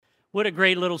What a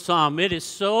great little psalm. It is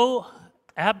so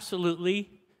absolutely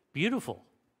beautiful.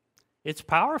 It's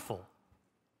powerful.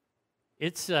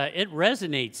 It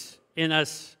resonates in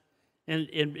us and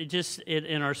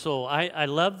in our soul. I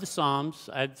love the Psalms.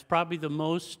 It's probably the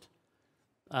most,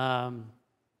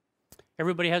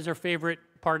 everybody has their favorite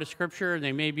part of Scripture, and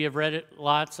they maybe have read it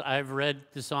lots. I've read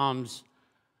the Psalms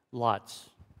lots.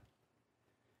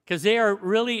 Because they are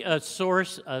really a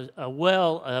source, a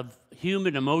well of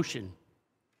human emotion.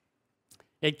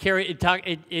 It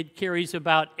carries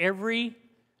about every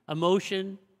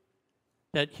emotion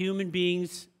that human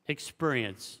beings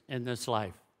experience in this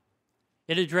life.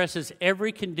 It addresses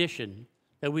every condition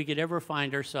that we could ever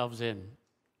find ourselves in.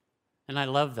 And I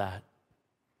love that.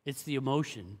 It's the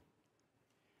emotion.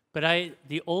 But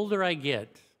the older I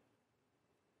get,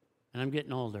 and I'm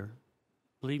getting older,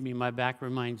 believe me, my back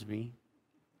reminds me,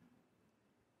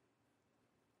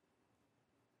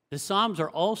 the Psalms are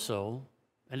also,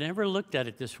 I never looked at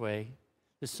it this way,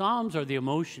 the Psalms are the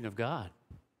emotion of God.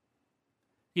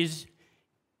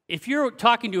 If you're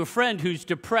talking to a friend who's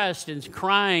depressed and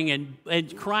crying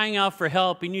and crying out for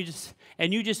help, and you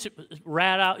just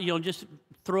rat out, just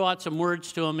throw out some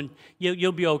words to them, and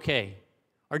you'll be okay.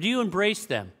 Or do you embrace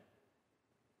them?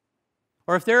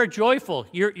 Or if they're joyful,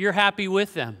 you're happy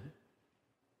with them.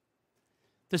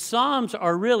 The Psalms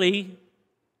are really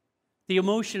the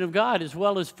emotion of God, as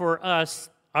well as for us,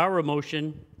 our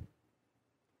emotion.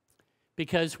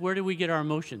 Because where do we get our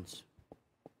emotions?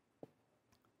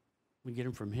 We get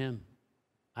them from Him.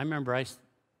 I remember, I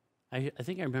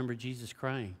think I remember Jesus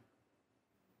crying.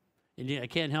 And I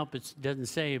can't help it doesn't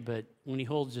say, but when He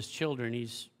holds His children,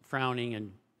 He's frowning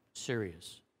and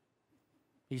serious.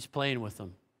 He's playing with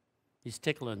them. He's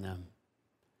tickling them.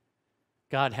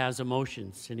 God has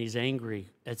emotions, and He's angry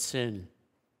at sin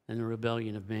and the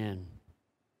rebellion of man.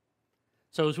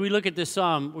 So as we look at this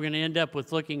psalm, we're going to end up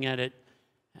with looking at it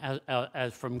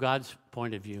as from God's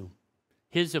point of view,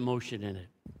 His emotion in it.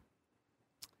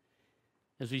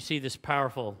 As we see this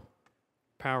powerful,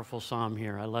 powerful psalm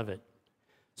here, I love it.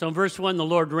 So in verse 1, the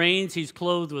Lord reigns, He's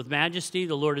clothed with majesty.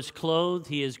 The Lord is clothed,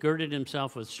 He has girded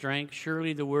Himself with strength.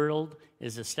 Surely the world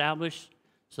is established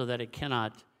so that it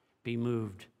cannot be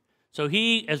moved. So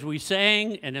He, as we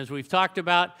sang and as we've talked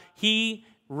about, He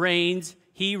reigns,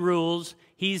 He rules,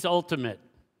 He's ultimate.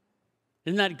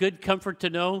 Isn't that good comfort to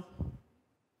know?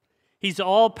 He's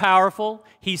all-powerful,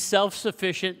 He's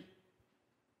self-sufficient,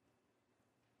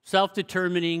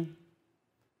 self-determining.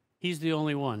 He's the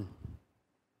only one.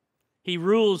 He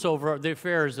rules over the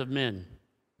affairs of men.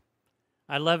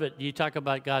 I love it. You talk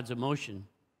about God's emotion.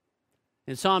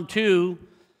 In Psalm 2,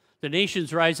 the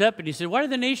nations rise up, and He said, why do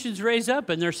the nations raise up?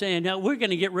 And they're saying, no, we're going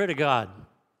to get rid of God.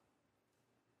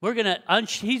 We're going to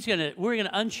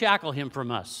unshackle Him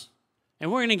from us,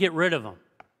 and we're going to get rid of Him.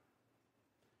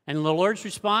 And the Lord's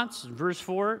response, in verse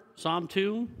 4, Psalm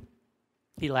 2,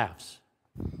 He laughs.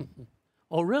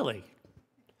 Oh, really?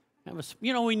 That was,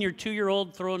 when your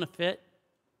 2-year-old throwing a fit,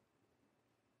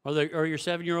 or your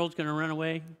 7-year-old's going to run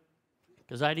away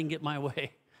because I didn't get my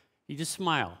way. You just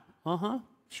smile.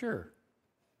 Sure.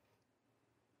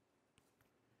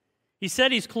 He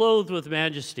said He's clothed with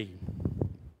majesty.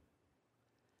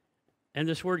 And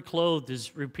this word clothed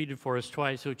is repeated for us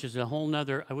twice, which is a whole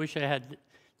nother,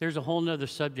 there's a whole nother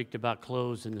subject about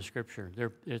clothes in the Scripture.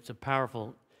 It's a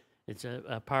powerful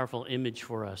image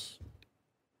for us.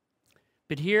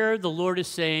 But here the Lord is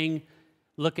saying,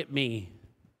 look at me.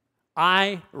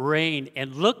 I reign,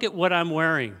 and look at what I'm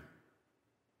wearing.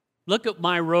 Look at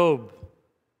my robe.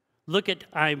 Look at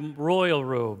my royal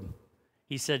robe.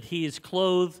 He said He is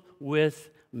clothed with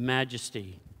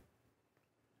majesty.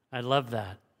 I love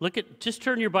that. Just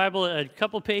turn your Bible a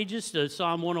couple pages to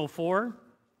Psalm 104,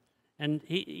 and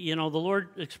the Lord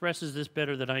expresses this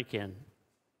better than I can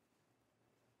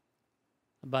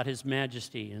about His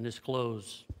majesty and His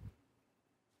clothes.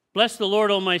 Bless the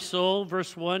Lord, O my soul,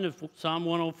 verse 1 of Psalm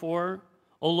 104.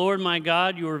 O Lord my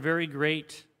God, You are very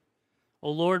great. O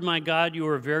Lord my God, You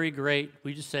are very great.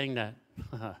 We just sang that.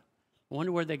 I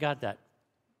wonder where they got that.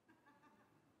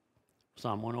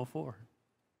 Psalm 104.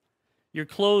 You're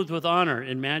clothed with honor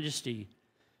and majesty.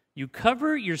 You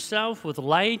cover yourself with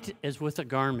light as with a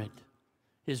garment,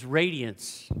 His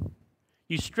radiance.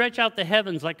 You stretch out the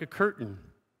heavens like a curtain.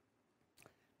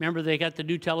 Remember, they got the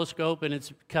new telescope, and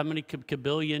it's coming a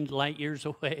kabillion light years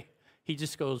away. He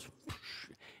just goes,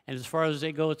 and as far as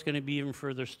they go, it's going to be even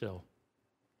further still.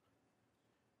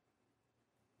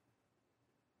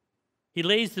 He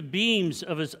lays the beams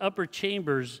of His upper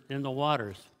chambers in the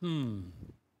waters.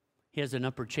 He has an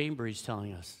upper chamber, He's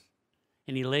telling us.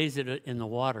 And He lays it in the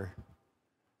water.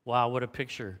 Wow, what a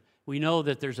picture. We know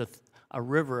that there's a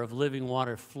river of living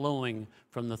water flowing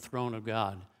from the throne of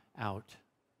God out.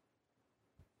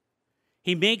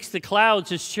 He makes the clouds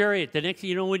his chariot.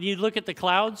 When you look at the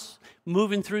clouds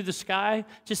moving through the sky,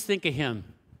 just think of him.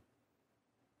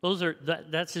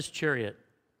 That's his chariot.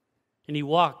 And he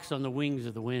walks on the wings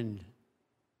of the wind.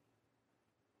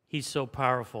 He's so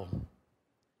powerful.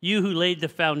 You who laid the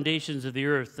foundations of the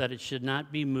earth, that it should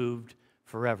not be moved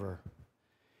forever.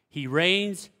 He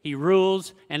reigns, he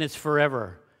rules, and it's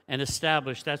forever and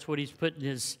established. That's what he's putting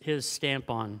his stamp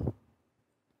on.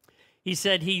 He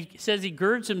says he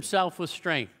girds himself with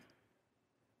strength.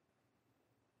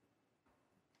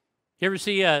 You ever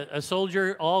see a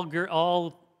soldier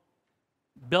all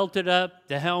belted up,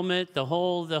 the helmet,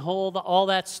 all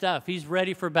that stuff? He's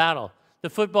ready for battle. The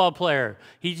football player,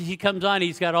 he comes on,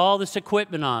 he's got all this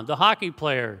equipment on. The hockey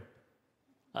player,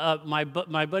 my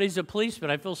buddy's a policeman.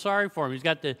 I feel sorry for him. He's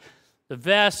got the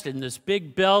vest and this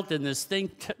big belt and this thing,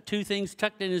 two things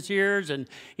tucked in his ears, and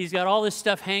he's got all this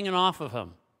stuff hanging off of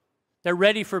him. They're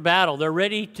ready for battle. They're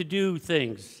ready to do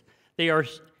things.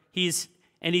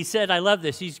 And he said, I love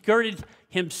this, he's girded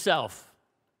himself.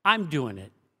 I'm doing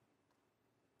it.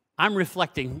 I'm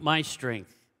reflecting my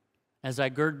strength as I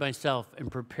gird myself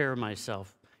and prepare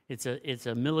myself. It's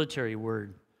a military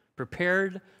word.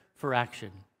 Prepared for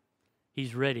action.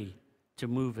 He's ready to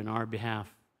move in our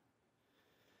behalf.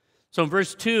 So in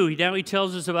verse 2, he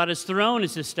tells us about his throne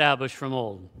is established from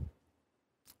old.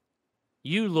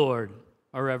 You, Lord,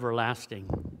 are everlasting.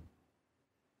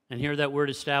 And here that word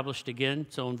established again.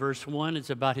 So in verse 1, it's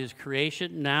about his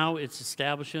creation. Now it's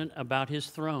establishment about his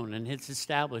throne. And it's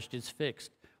established, it's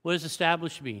fixed. What does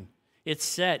established mean? It's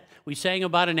set. We sang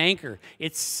about an anchor.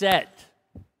 It's set.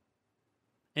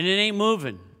 And it ain't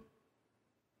moving.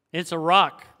 It's a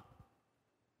rock.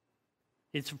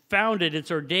 It's founded, it's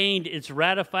ordained, it's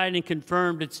ratified and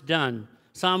confirmed, it's done.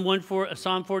 Psalm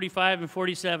 45 and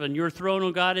 47, your throne,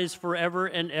 O God, is forever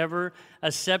and ever. A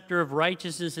scepter of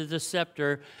righteousness is the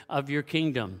scepter of your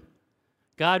kingdom.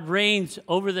 God reigns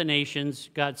over the nations.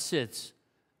 God sits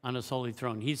on his holy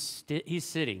throne. He's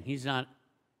sitting. He's not.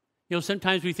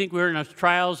 Sometimes we think we're in our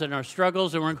trials and our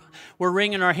struggles and we're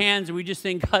wringing our hands and we just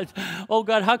think, God, oh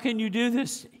God, how can you do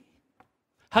this?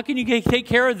 How can you take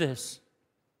care of this?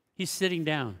 He's sitting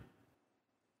down,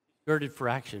 girded for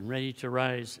action, ready to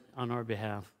rise on our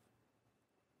behalf.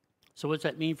 So what's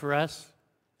that mean for us?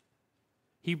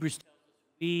 Hebrews tells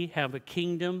us we have a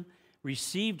kingdom,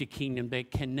 received a kingdom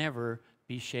that can never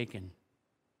be shaken.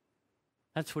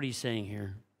 That's what he's saying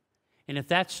here. And if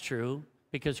that's true,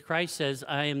 because Christ says,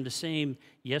 I am the same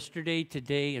yesterday,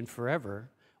 today, and forever,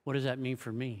 what does that mean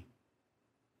for me?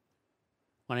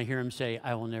 When I hear him say,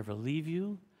 I will never leave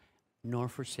you nor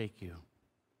forsake you.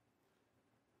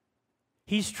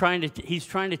 He's trying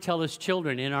to tell his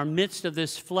children in our midst of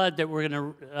this flood that we're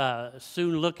going to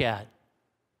soon look at,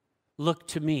 look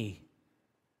to me.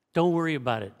 Don't worry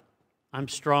about it. I'm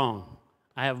strong.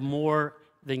 I have more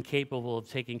than capable of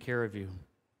taking care of you.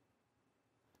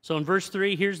 So in verse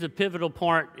 3, here's the pivotal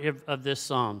part of this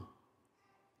psalm.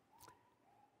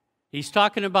 He's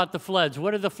talking about the floods.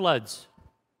 What are the floods?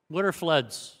 What are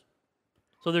floods?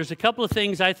 So there's a couple of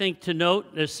things I think to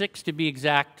note. There's 6 to be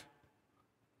exact.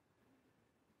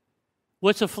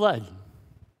 What's a flood?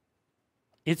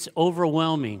 It's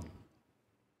overwhelming,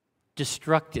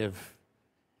 destructive,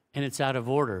 and it's out of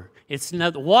order.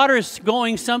 Water's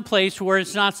going someplace where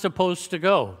it's not supposed to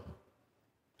go.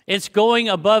 It's going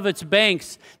above its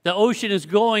banks. The ocean is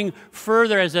going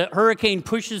further as a hurricane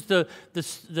pushes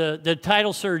the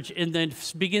tidal surge and then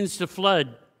begins to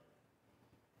flood.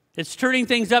 It's turning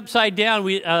things upside down.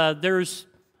 There's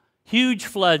huge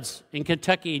floods in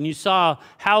Kentucky, and you saw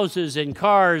houses and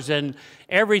cars and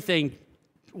everything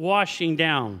washing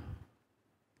down.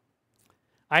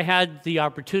 I had the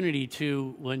opportunity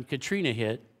to, when Katrina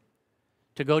hit,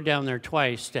 to go down there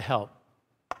twice to help.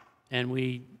 And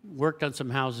we worked on some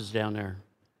houses down there.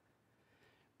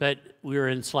 But we were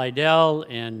in Slidell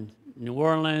and New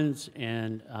Orleans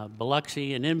and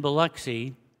Biloxi. And in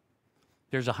Biloxi,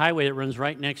 there's a highway that runs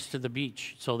right next to the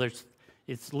beach. So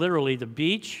it's literally the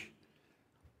beach,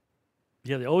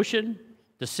 you have the ocean,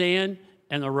 the sand,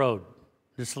 and the road,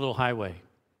 this little highway.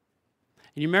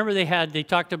 And you remember they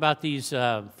talked about these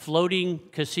floating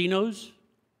casinos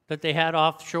that they had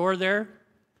offshore there?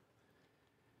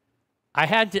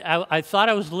 I thought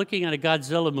I was looking at a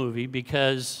Godzilla movie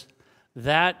because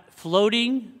that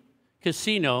floating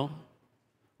casino,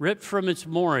 ripped from its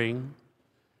mooring,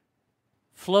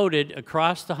 floated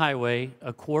across the highway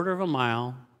a quarter of a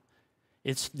mile.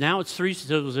 Now it's 3,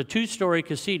 so it was a 2-story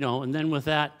casino, and then with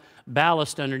that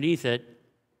ballast underneath it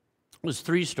was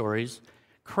 3 stories,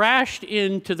 crashed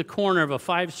into the corner of a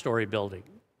 5-story building.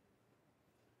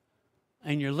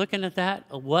 And you're looking at that,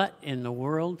 what in the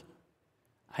world?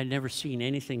 I'd never seen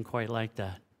anything quite like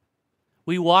that.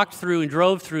 We walked through and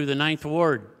drove through the 9th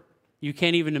Ward. You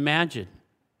can't even imagine.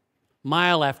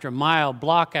 Mile after mile,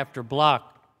 block after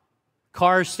block,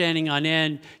 cars standing on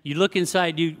end. You look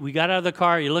inside, we got out of the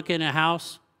car, you look in a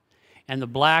house, and the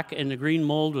black and the green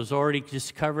mold was already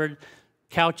just covered.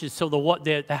 Couches, so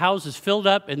the house is filled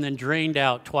up and then drained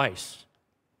out twice.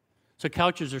 So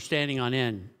couches are standing on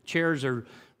end. Chairs are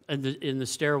in the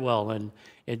stairwell,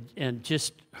 and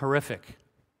just horrific.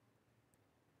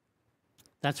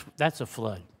 That's a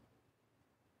flood.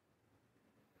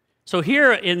 So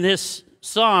here in this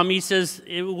psalm, he says,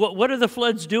 what are the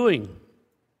floods doing?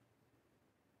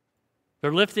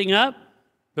 They're lifting up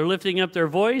their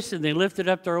voice, and they lifted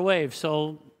up their wave.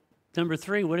 So number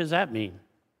 3, what does that mean?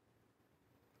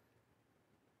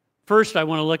 First, I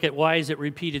want to look at why is it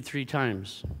repeated 3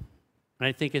 times. And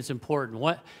I think it's important.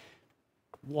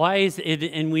 Why is it?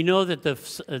 And we know that the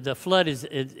flood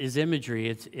is imagery.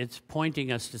 It's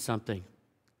pointing us to something.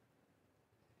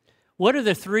 What are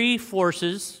the 3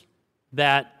 forces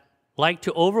that like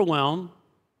to overwhelm,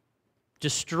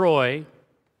 destroy,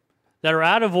 that are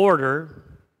out of order,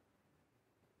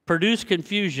 produce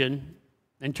confusion,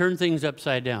 and turn things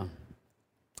upside down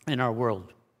in our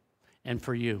world, and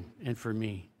for you and for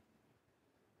me?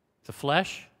 The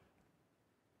flesh,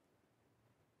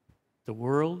 the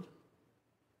world,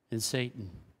 and Satan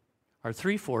are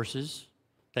 3 forces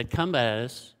that come at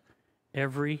us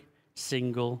every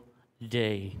single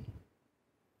day.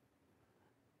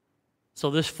 So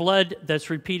this flood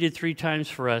that's repeated 3 times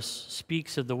for us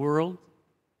speaks of the world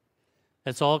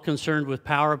that's all concerned with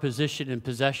power, position, and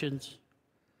possessions.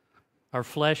 Our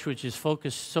flesh, which is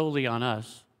focused solely on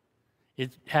us.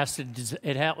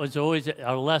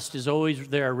 Our lust is always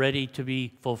there, ready to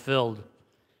be fulfilled.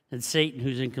 And Satan,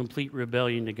 who's in complete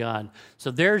rebellion to God. So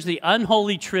there's the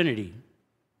unholy trinity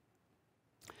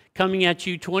coming at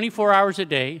you 24 hours a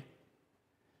day,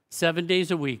 7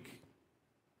 days a week.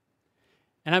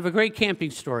 And I have a great camping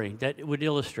story that would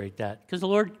illustrate that. Because the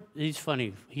Lord, He's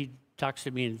funny. He talks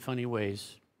to me in funny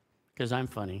ways, because I'm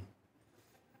funny.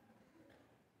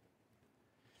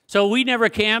 So we never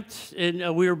camped,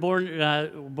 and we were born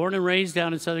and raised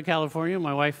down in Southern California,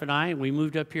 my wife and I, and we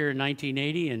moved up here in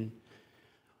 1980 and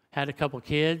had a couple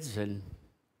kids, and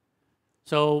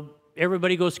so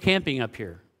everybody goes camping up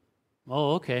here.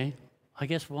 Oh, okay. I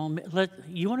guess, well,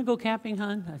 you want to go camping,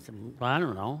 hon? I said, well, I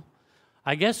don't know.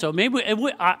 I guess so. Maybe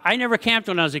I never camped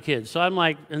when I was a kid, so I'm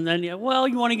like, and then, well,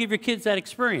 you want to give your kids that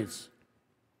experience.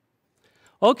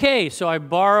 Okay, so I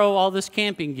borrow all this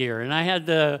camping gear, and I had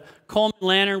the Coleman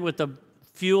lantern with the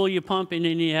fuel you pump, and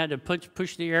then you had to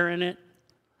push the air in it.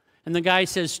 And the guy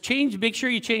says, make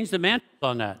sure you change the mantles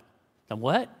on that. The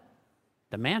what?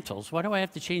 The mantles? Why do I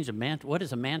have to change the mantle? What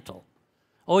is a mantle?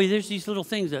 Oh, there's these little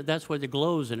things, that's where it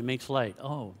glows and it makes light.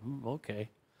 Oh, okay.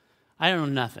 I don't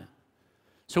know nothing.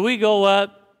 So we go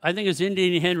up, I think it's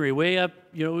Indian Henry, way up,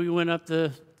 we went up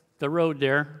the road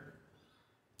there,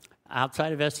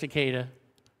 outside of Estacada.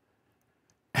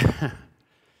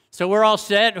 So we're all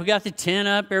set. We got the tent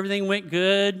up. Everything went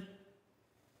good.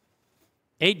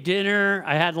 Ate dinner.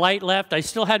 I had light left. I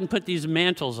still hadn't put these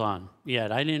mantles on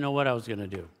yet. I didn't know what I was going to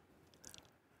do.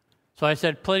 So I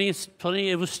said, plenty.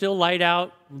 It was still light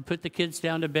out. We put the kids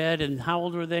down to bed. And how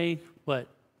old were they?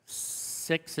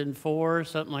 6 and 4,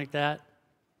 something like that.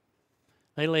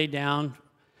 They lay down.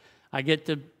 I get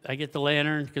the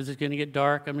lantern because it's going to get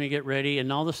dark. I'm going to get ready.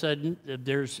 And all of a sudden,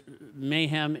 there's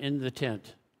mayhem in the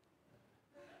tent.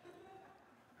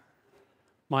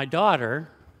 My daughter,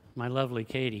 my lovely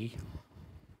Katie,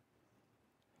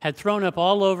 had thrown up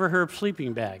all over her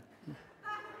sleeping bag.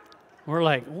 We're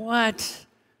like, what?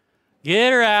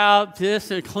 Get her out,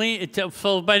 this and clean.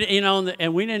 So, but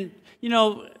and we didn't.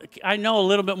 I know a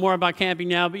little bit more about camping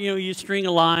now, but you string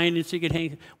a line and so you could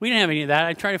hang. We didn't have any of that.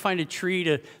 I tried to find a tree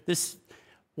to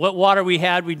what water we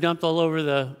had, we dumped all over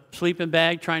the sleeping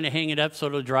bag, trying to hang it up so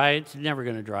it'll dry. It's never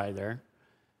going to dry there.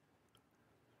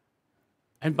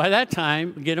 And by that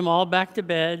time, we get them all back to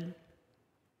bed.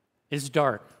 It's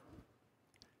dark.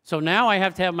 So now I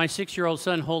have to have my 6-year-old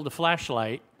son hold the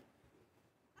flashlight.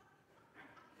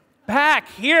 Back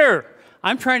here.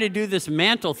 I'm trying to do this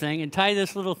mantle thing and tie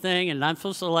this little thing, and I'm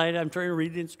supposed to light it. I'm trying to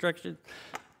read the instructions.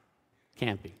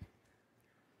 Camping.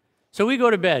 So we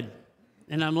go to bed,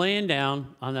 and I'm laying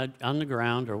down on the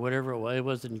ground or whatever it was. It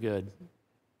wasn't good.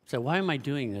 So why am I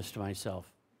doing this to myself?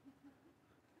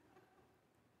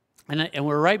 And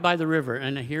we're right by the river,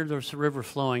 and I hear this river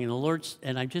flowing,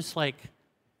 and I'm just like,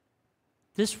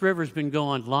 This river's been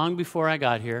going long before I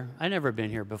got here. I never been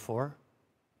here before.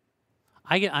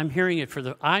 I'm hearing it for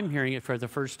the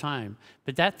first time,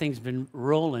 but that thing's been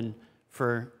rolling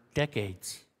for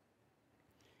decades.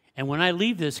 And when I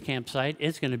leave this campsite,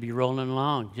 it's going to be rolling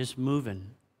along, just moving.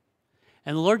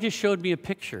 And the Lord just showed me a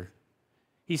picture.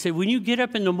 He said, when you get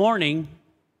up in the morning,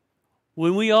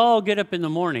 when we all get up in the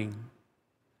morning,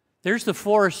 there's the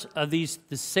force of the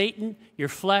Satan, your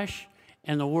flesh,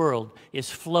 and the world is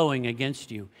flowing against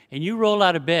you. And you roll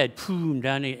out of bed, boom,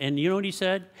 down, and you know what he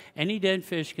said? Any dead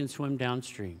fish can swim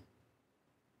downstream.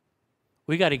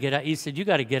 We got to get out. He said, you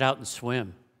got to get out and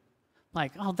swim. I'm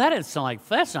like, oh, that doesn't sound like,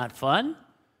 that's not fun.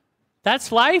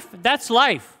 That's life? That's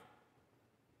life.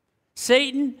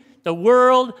 Satan, the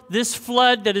world, this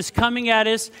flood that is coming at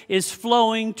us is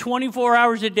flowing 24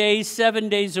 hours a day, 7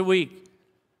 days a week.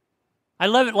 I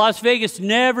love it. Las Vegas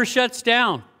never shuts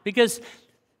down because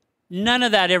none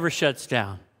of that ever shuts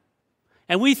down.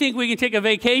 And we think we can take a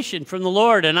vacation from the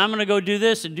Lord and I'm going to go do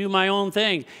this and do my own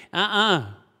thing.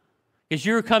 Because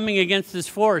you're coming against this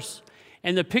force.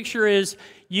 And the picture is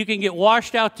you can get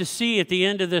washed out to sea at the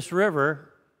end of this river.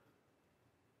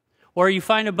 Or you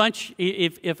find a bunch,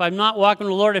 if I'm not walking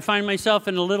with the Lord, I find myself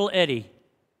in a little eddy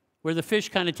where the fish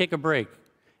kind of take a break.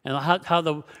 And how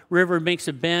the river makes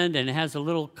a bend and it has a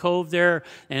little cove there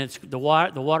and the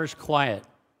water's quiet.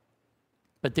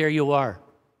 But there you are,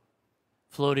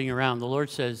 floating around. The Lord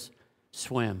says,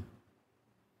 swim.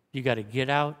 You got to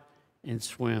get out and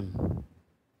swim.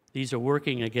 These are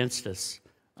working against us,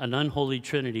 an unholy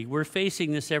trinity. We're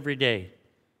facing this every day.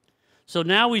 So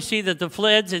now we see that the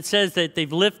floods, it says that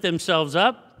they've lifted themselves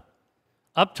up.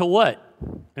 Up to what?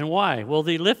 And why? Well,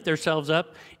 they lift themselves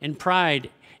up in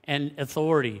pride and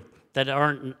authority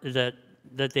that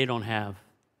they don't have.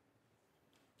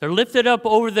 They're lifted up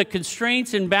over the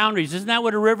constraints and boundaries. Isn't that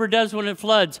what a river does when it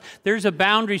floods? There's a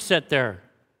boundary set there.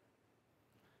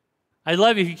 I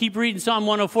love it. If you keep reading Psalm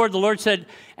 104, the Lord said,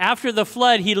 after the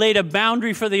flood, he laid a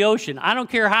boundary for the ocean. I don't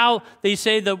care how they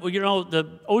say that,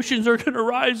 the oceans are going to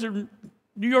rise and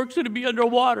New York's going to be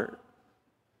underwater.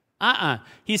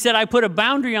 He said, I put a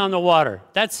boundary on the water.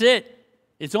 That's it.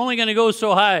 It's only going to go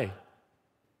so high.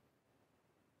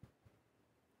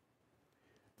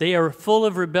 They are full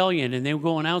of rebellion, and they're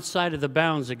going outside of the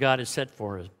bounds that God has set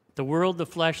for us. The world, the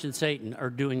flesh, and Satan are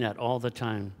doing that all the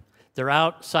time. They're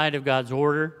outside of God's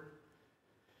order,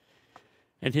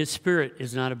 and his Spirit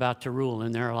is not about to rule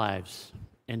in their lives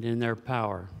and in their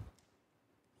power.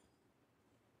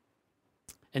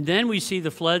 And then we see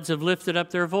the floods have lifted up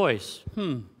their voice.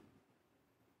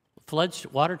 Floods,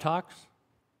 water talks.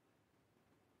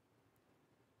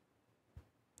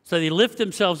 So they lift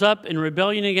themselves up in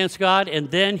rebellion against God, and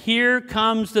then here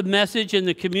comes the message and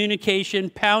the communication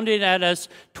pounded at us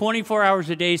 24 hours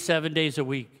a day, 7 days a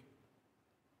week.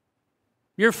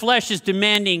 Your flesh is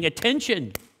demanding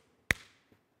attention.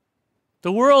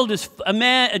 The world is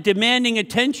demanding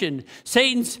attention.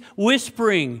 Satan's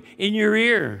whispering in your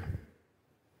ear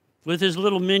with his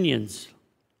little minions.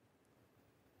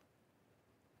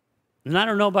 And I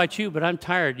don't know about you, but I'm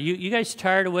tired. You guys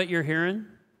tired of what you're hearing?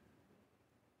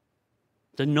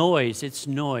 The noise, it's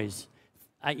noise.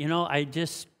 I don't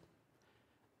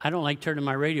like turning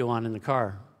my radio on in the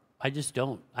car. I just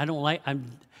don't. I'm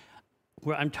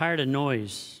tired of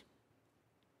noise.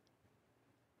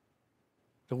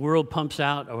 The world pumps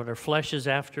out what our flesh is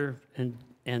after, and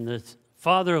the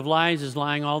father of lies is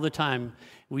lying all the time.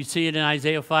 We see it in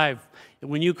Isaiah 5.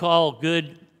 When you call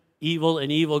good evil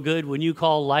and evil good, when you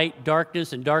call light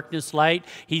darkness and darkness light,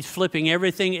 he's flipping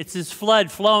everything. It's this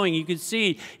flood flowing. You can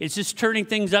see it's just turning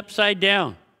things upside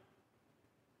down.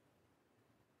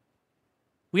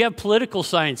 We have political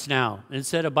science now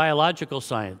instead of biological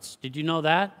science. Did you know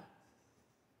that?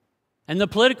 And the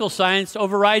political science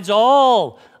overrides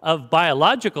all of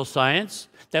biological science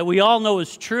that we all know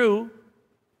is true.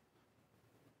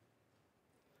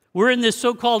 We're in this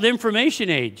so-called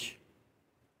information age.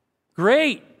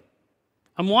 Great.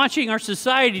 I'm watching our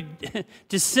society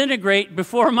disintegrate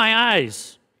before my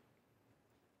eyes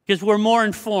because we're more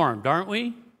informed, aren't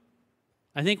we?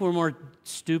 I think we're more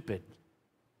stupid,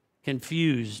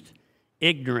 confused,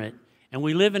 ignorant, and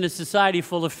we live in a society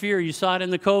full of fear. You saw it in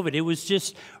the COVID.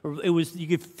 You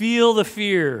could feel the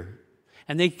fear,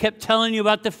 and they kept telling you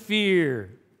about the fear.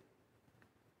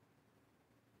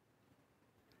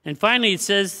 And finally, it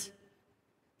says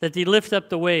that they lift up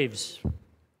the waves.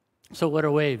 So what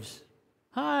are waves?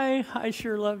 Hi, I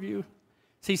sure love you.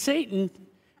 See, Satan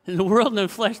and the world and the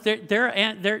flesh,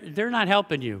 they're not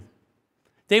helping you.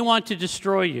 They want to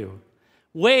destroy you.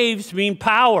 Waves mean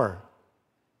power.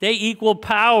 They equal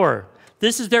power.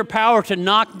 This is their power to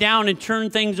knock down and turn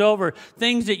things over.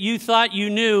 Things that you thought you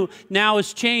knew now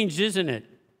has changed, isn't it?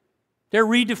 They're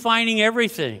redefining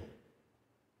everything.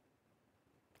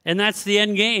 And that's the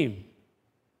end game.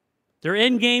 Their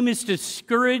end game is to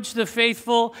discourage the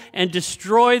faithful and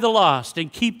destroy the lost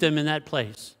and keep them in that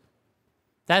place.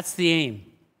 That's the aim.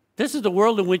 This is the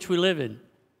world in which we live in.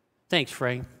 Thanks,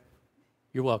 Frank.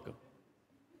 You're welcome.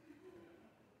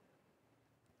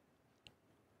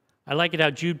 I like it how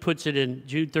Jude puts it in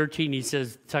Jude 13. He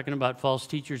says, talking about false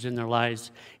teachers in their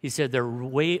lives, he said, they're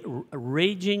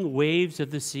raging waves of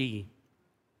the sea,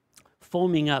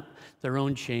 foaming up their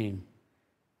own shame.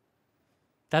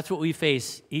 That's what we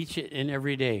face each and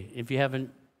every day if you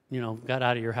haven't, got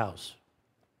out of your house.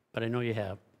 But I know you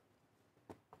have.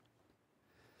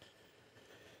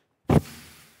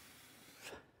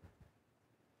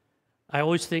 I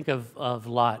always think of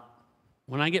Lot.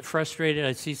 When I get frustrated,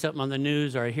 I see something on the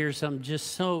news or I hear something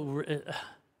just so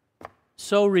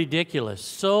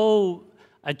ridiculous.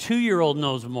 A 2-year-old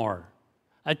knows more.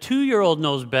 A 2-year-old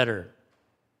knows better.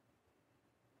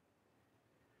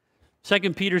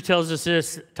 2 Peter tells us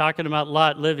this, talking about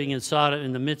Lot living in Sodom,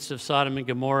 in the midst of Sodom and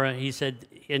Gomorrah. He said,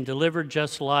 and delivered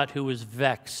just Lot, who was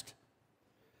vexed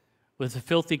with the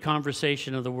filthy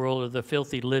conversation of the world, or the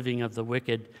filthy living of the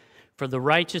wicked. For the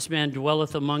righteous man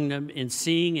dwelleth among them, in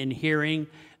seeing and hearing,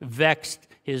 vexed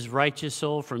his righteous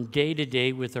soul from day to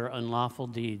day with their unlawful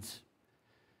deeds.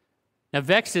 Now,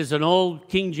 vexed is an old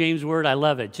King James word. I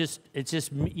love it. It's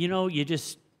just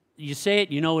you say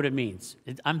it, you know what it means.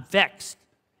 I'm vexed.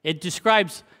 It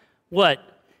describes what?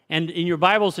 And in your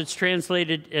Bibles, it's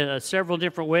translated several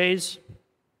different ways.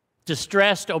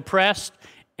 Distressed, oppressed,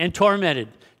 and tormented.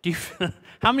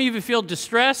 How many of you feel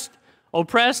distressed,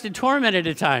 oppressed, and tormented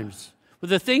at times with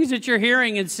the things that you're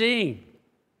hearing and seeing?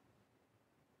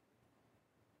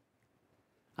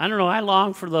 I don't know. I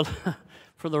long for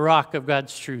the rock of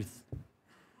God's truth,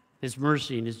 His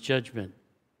mercy and His judgment,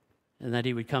 and that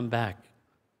He would come back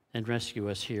and rescue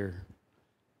us here.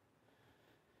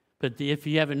 But if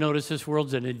you haven't noticed, this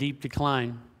world's in a deep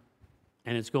decline,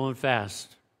 and it's going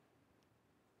fast.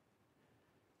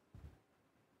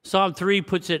 Psalm 3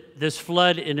 puts this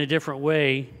flood in a different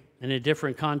way, in a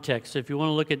different context. So if you want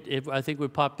to look at, I think we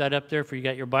popped that up there if you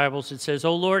got your Bibles. It says,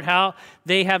 O Lord, how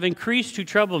they have increased to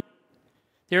trouble me.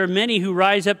 There are many who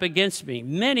rise up against me,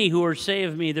 many who say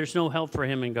of me, there's no help for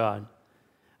him in God.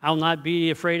 I'll not be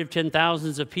afraid of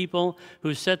 10,000s of people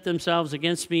who set themselves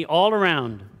against me all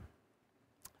around.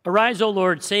 Arise, O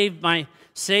Lord, save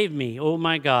me, O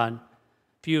my God.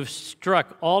 For you have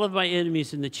struck all of my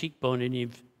enemies in the cheekbone, and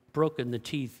you've broken the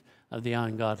teeth of the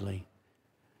ungodly.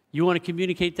 You want to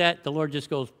communicate that? The Lord just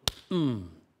goes,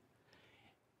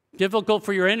 Difficult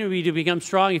for your enemy to become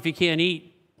strong if he can't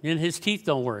eat, and his teeth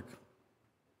don't work.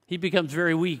 He becomes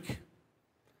very weak,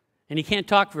 and he can't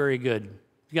talk very good.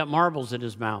 He's got marbles in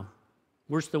his mouth,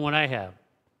 worse than what I have.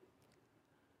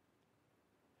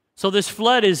 So this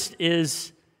flood is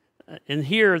and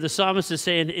here the psalmist is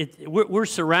saying, we're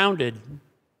surrounded.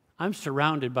 I'm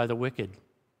surrounded by the wicked.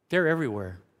 They're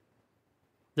everywhere.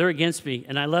 They're against me,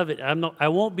 and I love it. I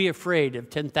won't be afraid of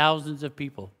 10,000s of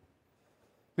people.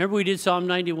 Remember we did Psalm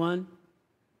 91?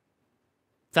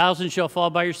 1,000 shall fall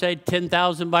by your side,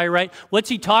 10,000 by your right. What's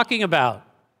he talking about?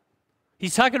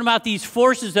 He's talking about these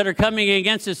forces that are coming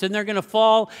against us, and they're going to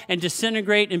fall and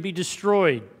disintegrate and be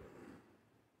destroyed.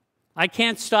 I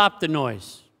can't stop the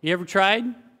noise. You ever tried?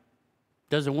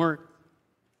 Doesn't work.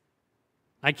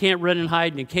 I can't run and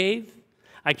hide in a cave.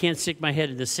 I can't stick my head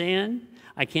in the sand.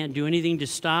 I can't do anything to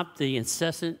stop the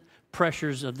incessant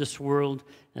pressures of this world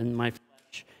and my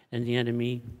flesh and the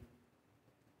enemy.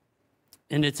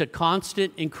 And it's a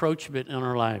constant encroachment in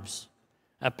our lives,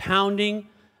 a pounding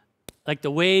like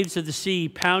the waves of the sea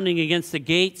pounding against the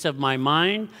gates of my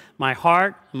mind, my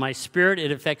heart, my spirit.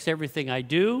 It affects everything I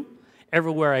do,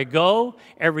 everywhere I go,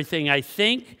 everything I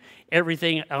think,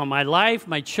 everything on my life,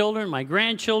 my children, my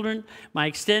grandchildren, my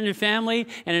extended family,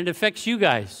 and it affects you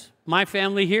guys, my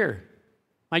family here,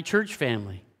 my church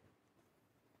family.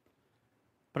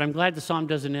 But I'm glad the psalm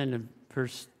doesn't end in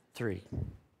verse 3.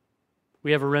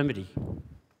 We have a remedy.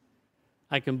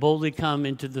 I can boldly come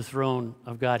into the throne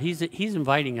of God. He's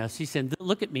inviting us. He said,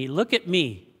 look at me, look at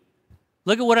me.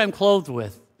 Look at what I'm clothed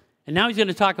with. And now he's going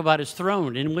to talk about his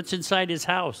throne and what's inside his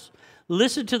house.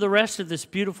 Listen to the rest of this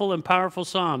beautiful and powerful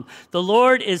psalm. The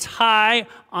Lord is high,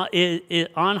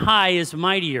 on high is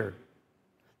mightier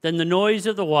than the noise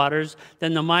of the waters,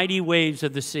 than the mighty waves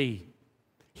of the sea.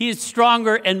 He is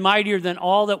stronger and mightier than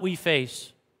all that we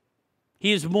face.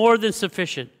 He is more than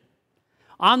sufficient.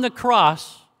 On the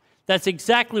cross, that's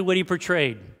exactly what he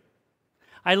portrayed.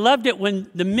 I loved it when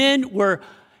the men were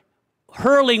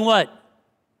hurling what?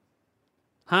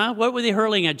 Huh? What were they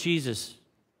hurling at Jesus?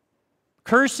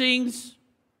 Cursings,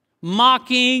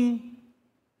 mocking.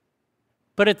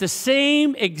 But at the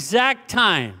same exact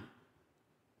time,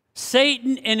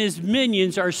 Satan and his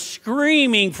minions are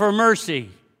screaming for mercy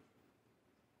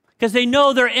because they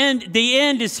know the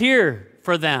end is here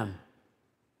for them.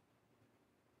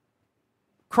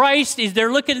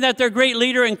 They're looking at their great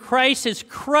leader, and Christ is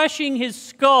crushing his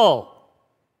skull.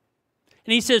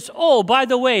 And he says, oh, by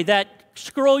the way, that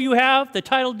scroll you have, the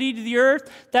title deed to the earth,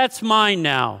 that's mine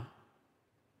now.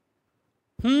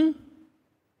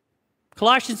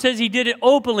 Colossians says he did it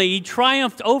openly. He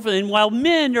triumphed openly. And while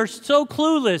men are so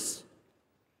clueless,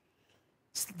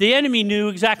 the enemy knew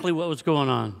exactly what was going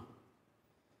on.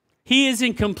 He is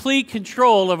in complete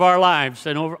control of our lives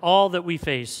and over all that we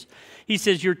face. He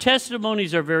says, your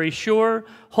testimonies are very sure.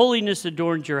 Holiness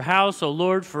adorns your house, O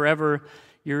Lord, forever.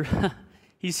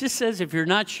 He just says, if you're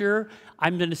not sure,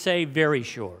 I'm going to say very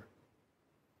sure.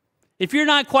 If you're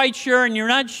not quite sure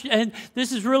and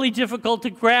this is really difficult to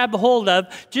grab hold of,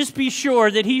 just be sure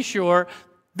that he's sure,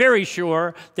 very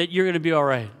sure, that you're going to be all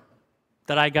right,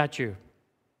 that I got you.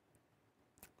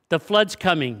 The flood's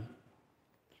coming.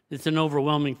 It's an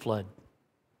overwhelming flood.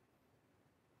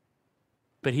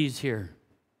 But he's here.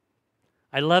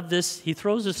 I love this. He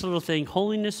throws this little thing,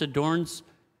 holiness adorns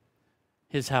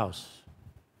his house.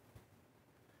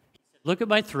 Look at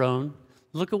my throne.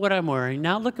 Look at what I'm wearing.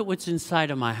 Now look at what's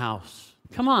inside of my house.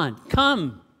 Come on,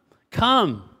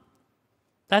 come.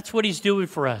 That's what he's doing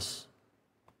for us.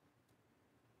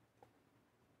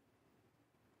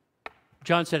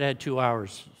 John said I had 2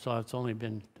 hours, so it's only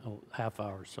been a half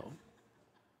hour or so.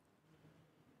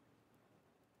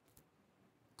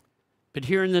 But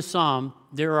here in this psalm,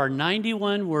 there are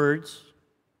 91 words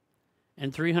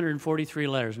and 343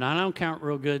 letters. Now, I don't count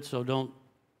real good, so don't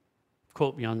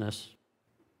quote me on this.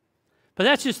 But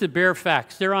that's just the bare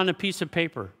facts. They're on a piece of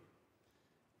paper.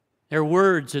 They're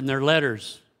words and they're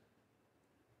letters.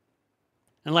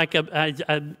 And like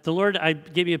the Lord, I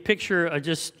gave you a picture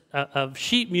of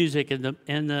sheet music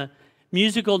and the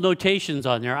musical notations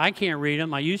on there. I can't read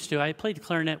them. I used to. I played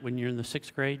clarinet when you're in the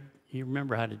 6th grade. You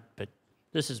remember how to, but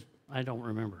I don't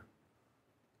remember.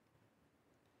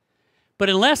 But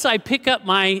unless I pick up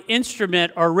my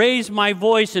instrument or raise my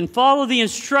voice and follow the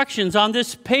instructions on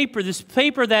this paper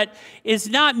that is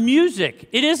not music.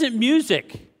 It isn't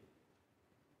music.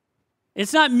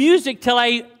 It's not music till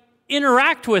I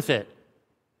interact with it.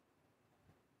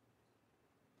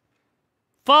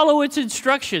 Follow its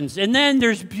instructions, and then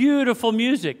there's beautiful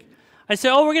music. I say,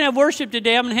 oh, we're going to have worship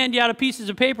today. I'm going to hand you out pieces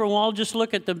of paper, and we'll all just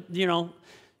look at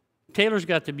Taylor's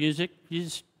got the music. You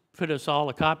just put us all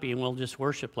a copy, and we'll just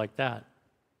worship like that.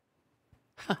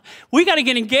 We got to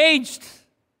get engaged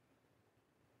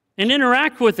and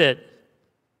interact with it.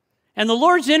 And the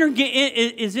Lord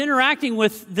is interacting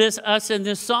with us in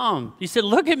this psalm. He said,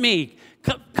 look at me.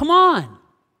 Come on.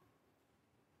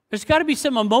 There's got to be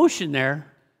some emotion there.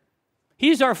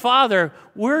 He's our Father.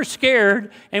 We're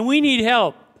scared, and we need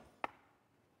help.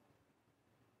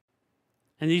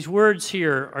 And these words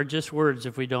here are just words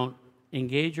if we don't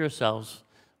engage ourselves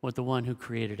with the one who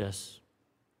created us,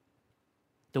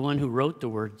 the one who wrote the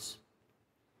words,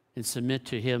 and submit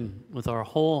to him with our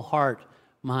whole heart,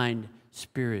 mind,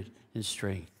 spirit, and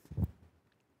strength.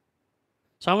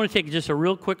 So I want to take just a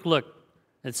real quick look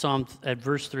at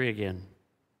verse 3 again.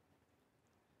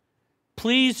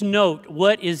 Please note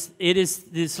it is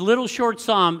this little short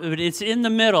psalm, but it's in the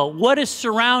middle. What is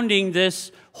surrounding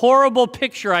this horrible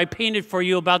picture I painted for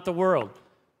you about the world?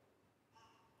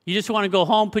 You just want to go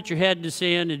home, put your head in the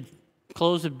sand, and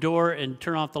close the door and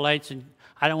turn off the lights, and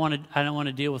I don't want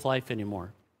to deal with life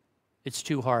anymore. It's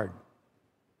too hard.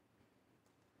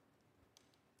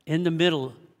 In the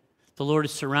middle, the Lord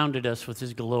has surrounded us with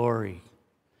his glory,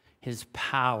 his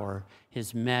power,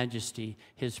 his majesty,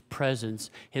 his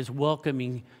presence, his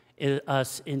welcoming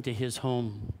us into his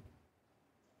home.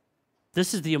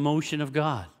 This is the emotion of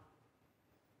God.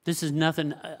 This is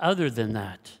nothing other than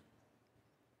that.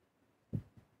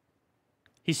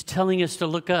 He's telling us to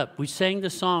look up. We sang the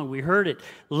song. We heard it.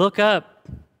 Look up.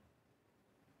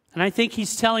 And I think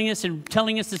he's telling us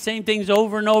the same things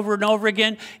over and over and over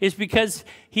again is because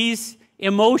he's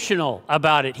emotional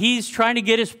about it. He's trying to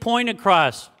get his point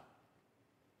across.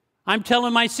 I'm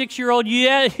telling my 6-year-old,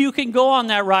 yeah, you can go on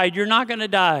that ride. You're not going to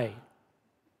die.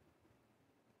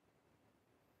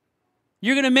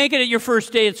 You're going to make it at your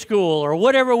first day at school or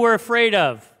whatever we're afraid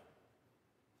of.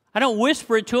 I don't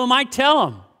whisper it to him. I tell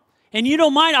him. And you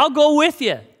don't mind, I'll go with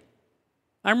you.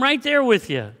 I'm right there with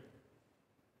you.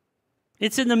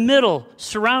 It's in the middle,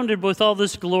 surrounded with all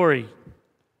this glory.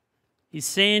 He's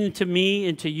saying to me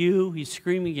and to you, he's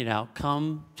screaming it out,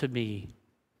 come to me.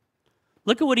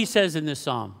 Look at what he says in this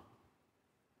psalm.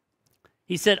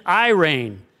 He said, I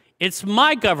reign. It's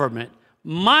my government,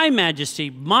 my majesty,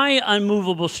 my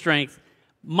unmovable strength,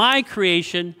 my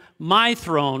creation, my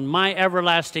throne, my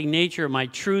everlasting nature, my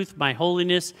truth, my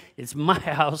holiness. It's my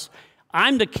house.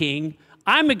 I'm the king.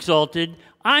 I'm exalted.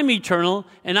 I'm eternal,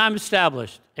 and I'm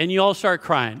established. And you all start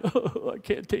crying. Oh, I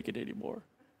can't take it anymore.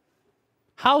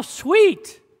 How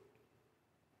sweet.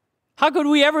 How could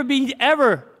we ever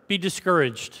be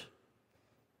discouraged?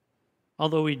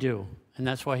 Although we do. And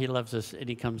that's why he loves us and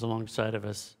he comes alongside of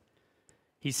us.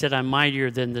 He said, I'm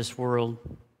mightier than this world.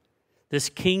 This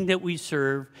king that we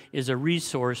serve is a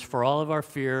resource for all of our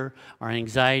fear, our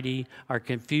anxiety, our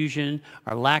confusion,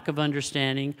 our lack of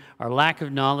understanding, our lack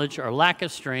of knowledge, our lack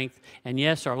of strength, and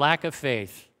yes, our lack of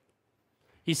faith.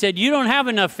 He said, you don't have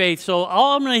enough faith, so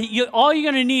all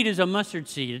you're going to need is a mustard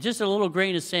seed, just a little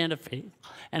grain of sand of faith,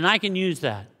 and I can use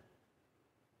that.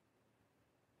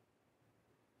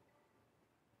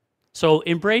 So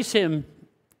embrace him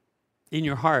in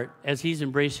your heart as he's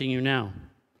embracing you now.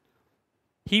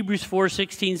 Hebrews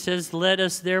 4:16 says, let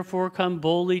us therefore come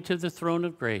boldly to the throne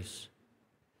of grace,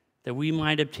 that we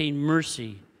might obtain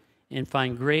mercy and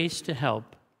find grace to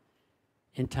help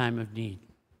in time of need.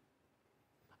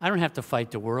 I don't have to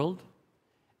fight the world.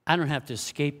 I don't have to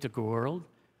escape the world.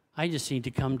 I just need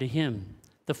to come to him.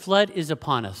 The flood is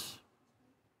upon us.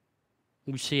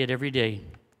 We see it every day.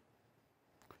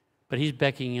 But he's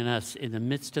beckoning us in the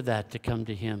midst of that to come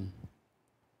to him.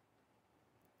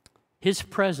 His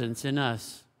presence in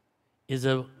us is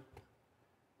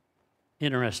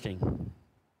interesting.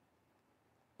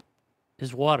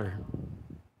 Is water.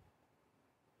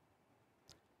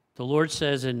 The Lord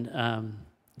says in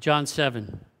John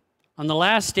 7, on the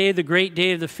last day, the great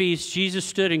day of the feast, Jesus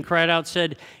stood and cried out,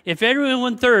 said, if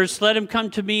anyone thirsts, let him come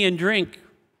to me and drink.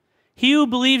 He who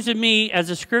believes in me, as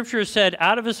the scripture said,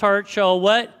 out of his heart shall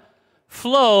what?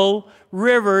 Flow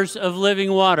rivers of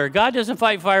living water. God doesn't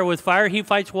fight fire with fire. He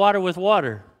fights water with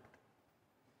water.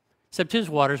 Except his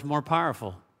water is more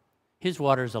powerful. His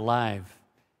water is alive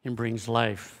and brings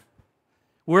life.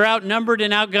 We're outnumbered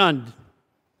and outgunned.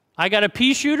 I got a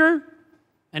pea shooter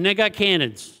and they got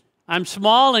cannons. I'm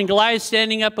small and Goliath's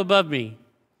standing up above me.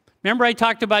 Remember I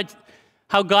talked about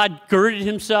how God girded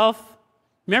himself?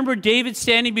 Remember David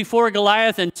standing before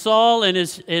Goliath and Saul and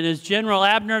his general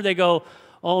Abner? They go,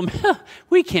 oh, man,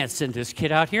 we can't send this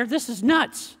kid out here. This is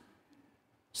nuts.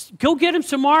 Go get him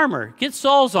some armor. Get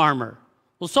Saul's armor.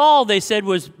 Well, Saul, they said,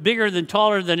 was bigger and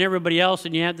taller than everybody else,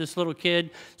 and you had this little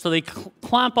kid. So they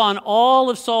clamp on all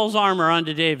of Saul's armor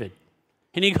onto David.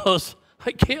 And he goes,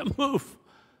 I can't move.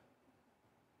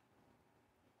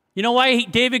 You know why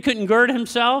David couldn't gird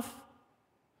himself?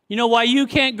 You know why you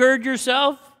can't gird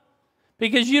yourself?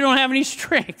 Because you don't have any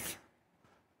strength.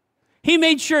 He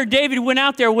made sure David went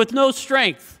out there with no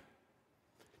strength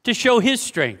to show his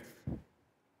strength.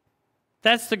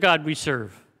 That's the God we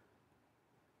serve.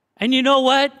 And you know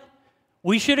what?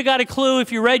 We should have got a clue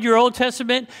if you read your Old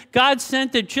Testament. God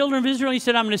sent the children of Israel. He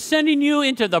said, I'm going to send you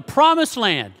into the promised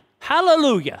land.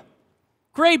 Hallelujah.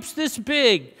 Grapes this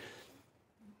big.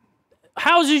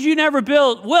 Houses you never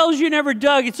built. Wells you never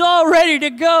dug. It's all ready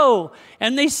to go.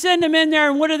 And they send them in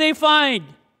there, and what do they find?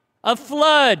 A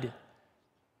flood.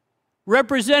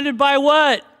 Represented by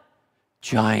what?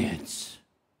 Giants.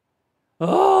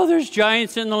 Oh, there's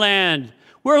giants in the land.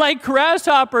 We're like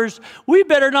grasshoppers. We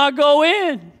better not go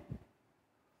in.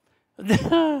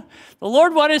 The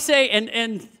Lord wanted to say,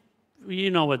 and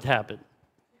you know what happened.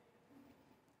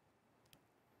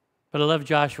 But I love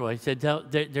Joshua. He said,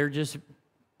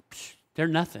 they're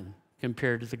nothing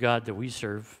compared to the God that we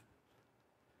serve.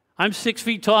 I'm 6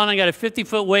 feet tall, and I got a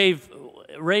 50-foot wave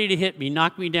ready to hit me,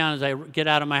 knock me down as I get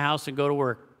out of my house and go to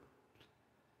work.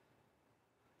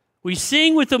 We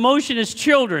sing with emotion as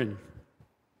children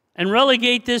and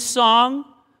relegate this song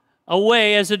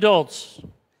away as adults.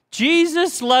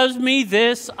 Jesus loves me,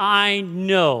 this I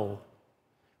know,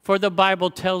 for the Bible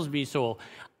tells me so.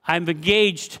 I'm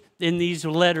engaged in these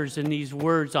letters and these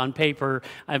words on paper.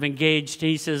 I've engaged.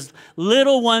 He says,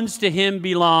 little ones to him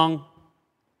belong.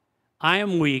 I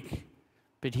am weak,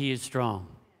 but he is strong.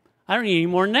 I don't need any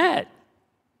more than that.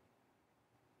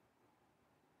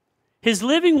 His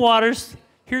living waters,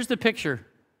 here's the picture.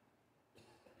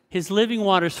 His living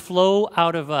waters flow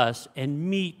out of us and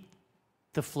meet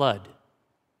the flood.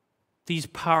 These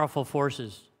powerful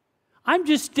forces. I'm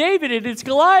just David and it's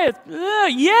Goliath.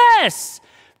 Yes,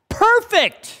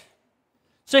 perfect.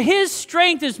 So his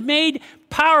strength is made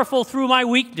powerful through my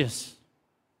weakness.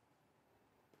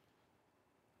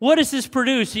 What does this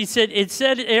produce? He said, it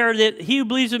said there that he who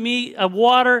believes in me, a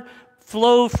water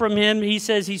flow from him. He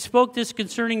says he spoke this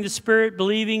concerning the Spirit,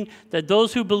 believing that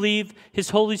those who believe his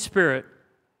Holy Spirit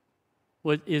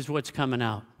is what's coming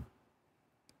out,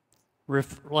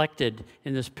 reflected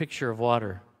in this picture of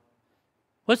water.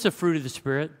 What's the fruit of the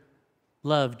Spirit?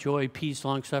 Love, joy, peace,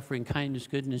 long-suffering, kindness,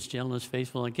 goodness, gentleness,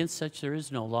 faithfulness. Against such there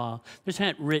is no law.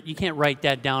 You can't write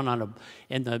that down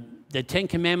and the Ten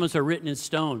Commandments are written in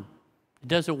stone. It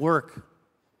doesn't work.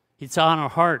 It's on our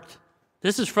heart.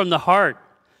 This is from the heart.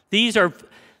 The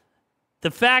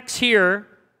facts here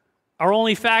are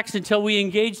only facts until we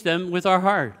engage them with our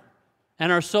heart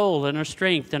and our soul and our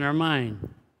strength and our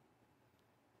mind.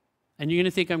 And you're going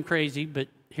to think I'm crazy, but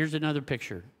here's another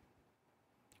picture.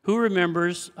 Who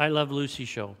remembers I Love Lucy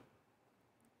show?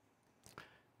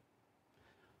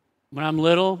 When I'm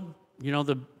little, you know,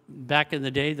 back in the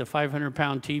day, the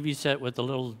 500-pound TV set with the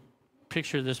little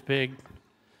picture this big,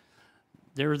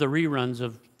 they were the reruns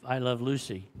of I Love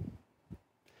Lucy.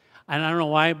 And I don't know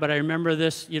why, but I remember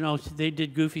this, you know, they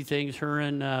did goofy things, her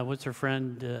and, what's her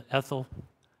friend, Ethel.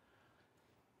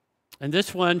 And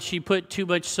this one, she put too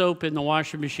much soap in the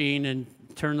washing machine and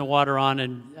turned the water on,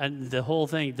 and the whole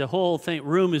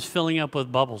room is filling up with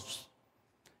bubbles.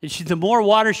 And the more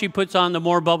water she puts on, the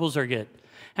more bubbles I get.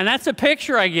 And that's a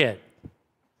picture I get.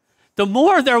 The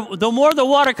more the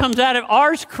water comes out of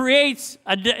ours creates,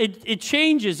 it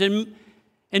changes and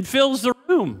fills the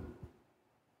room.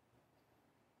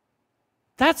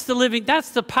 That's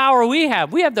the power we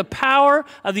have. We have the power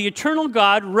of the eternal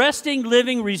God resting,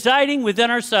 living, residing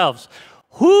within ourselves.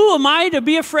 Who am I to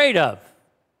be afraid of?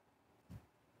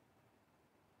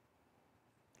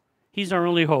 He's our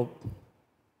only hope.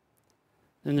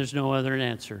 And there's no other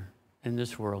answer in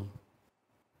this world.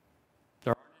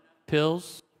 There aren't enough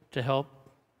pills to help,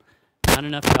 not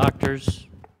enough doctors,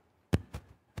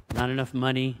 not enough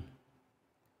money,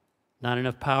 not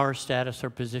enough power, status, or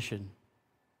position.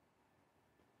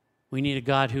 We need a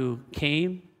God who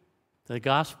came, the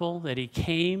gospel, that he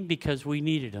came because we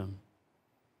needed him.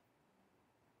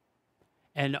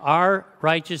 And our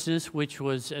righteousness, which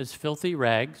was as filthy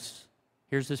rags,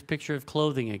 here's this picture of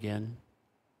clothing again.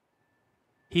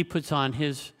 We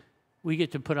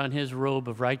get to put on his robe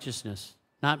of righteousness.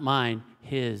 Not mine,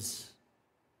 his.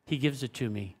 He gives it to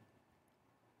me.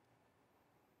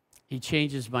 He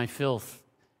changes my filth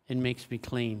and makes me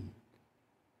clean.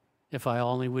 If I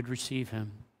only would receive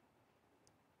him.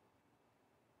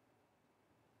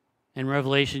 In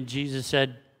Revelation, Jesus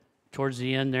said towards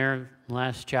the end there,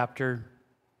 last chapter,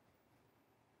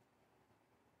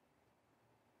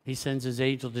 he sends his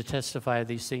angel to testify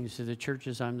these things to the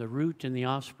churches. I'm the root and the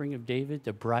offspring of David,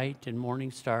 the bright and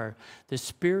morning star. The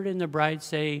Spirit and the bride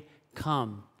say,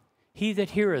 come. He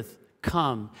that heareth,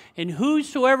 come. And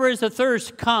whosoever is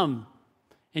athirst, come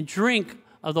and drink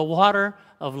of the water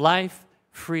of life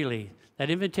freely. That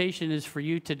invitation is for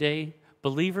you today,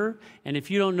 believer. And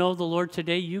if you don't know the Lord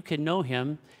today, you can know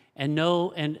him and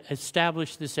know and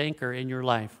establish this anchor in your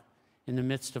life in the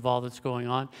midst of all that's going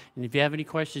on. And if you have any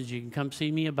questions, you can come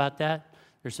see me about that.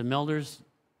 There's some elders.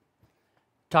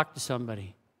 Talk to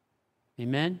somebody.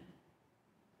 Amen?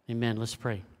 Amen. Let's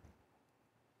pray.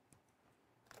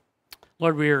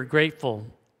 Lord, we are grateful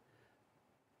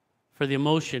for the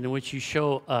emotion in which you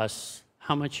show us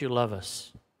how much you love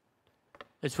us.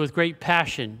 It's with great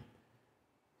passion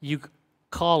you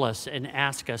call us and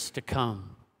ask us to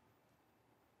come,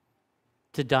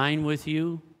 to dine with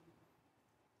you,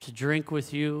 to drink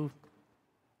with you,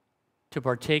 to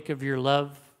partake of your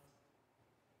love,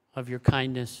 of your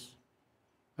kindness,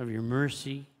 of your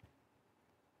mercy,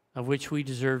 of which we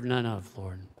deserve none of,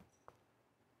 Lord.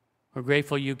 We're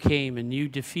grateful you came and you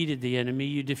defeated the enemy,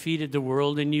 you defeated the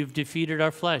world, and you've defeated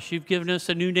our flesh. You've given us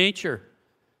a new nature.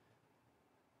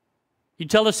 You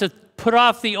tell us to put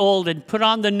off the old and put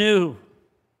on the new.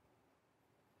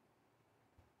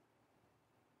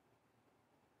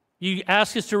 You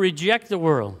ask us to reject the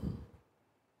world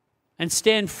and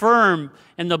stand firm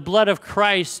in the blood of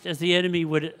Christ as the enemy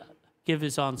would give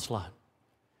his onslaught.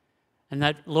 And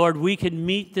that, Lord, we can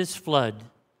meet this flood.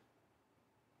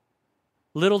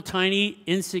 Little, tiny,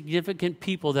 insignificant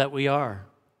people that we are.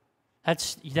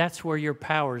 That's where your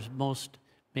power is most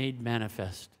made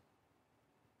manifest.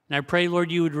 And I pray, Lord,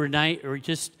 you would unite or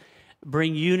just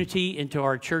bring unity into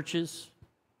our churches,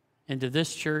 into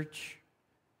this church,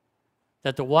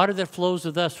 that the water that flows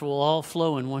with us will all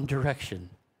flow in one direction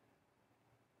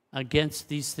against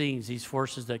these things, these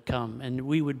forces that come. And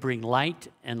we would bring light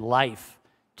and life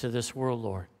to this world,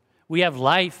 Lord. We have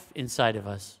life inside of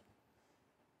us.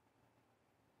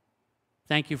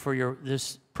 Thank you for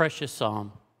this precious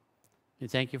psalm. And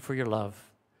thank you for your love.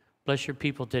 Bless your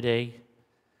people today.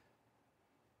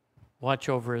 Watch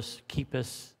over us, keep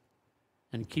us,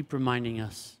 and keep reminding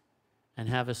us, and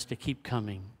have us to keep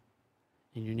coming.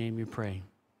 In your name we pray.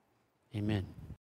 Amen.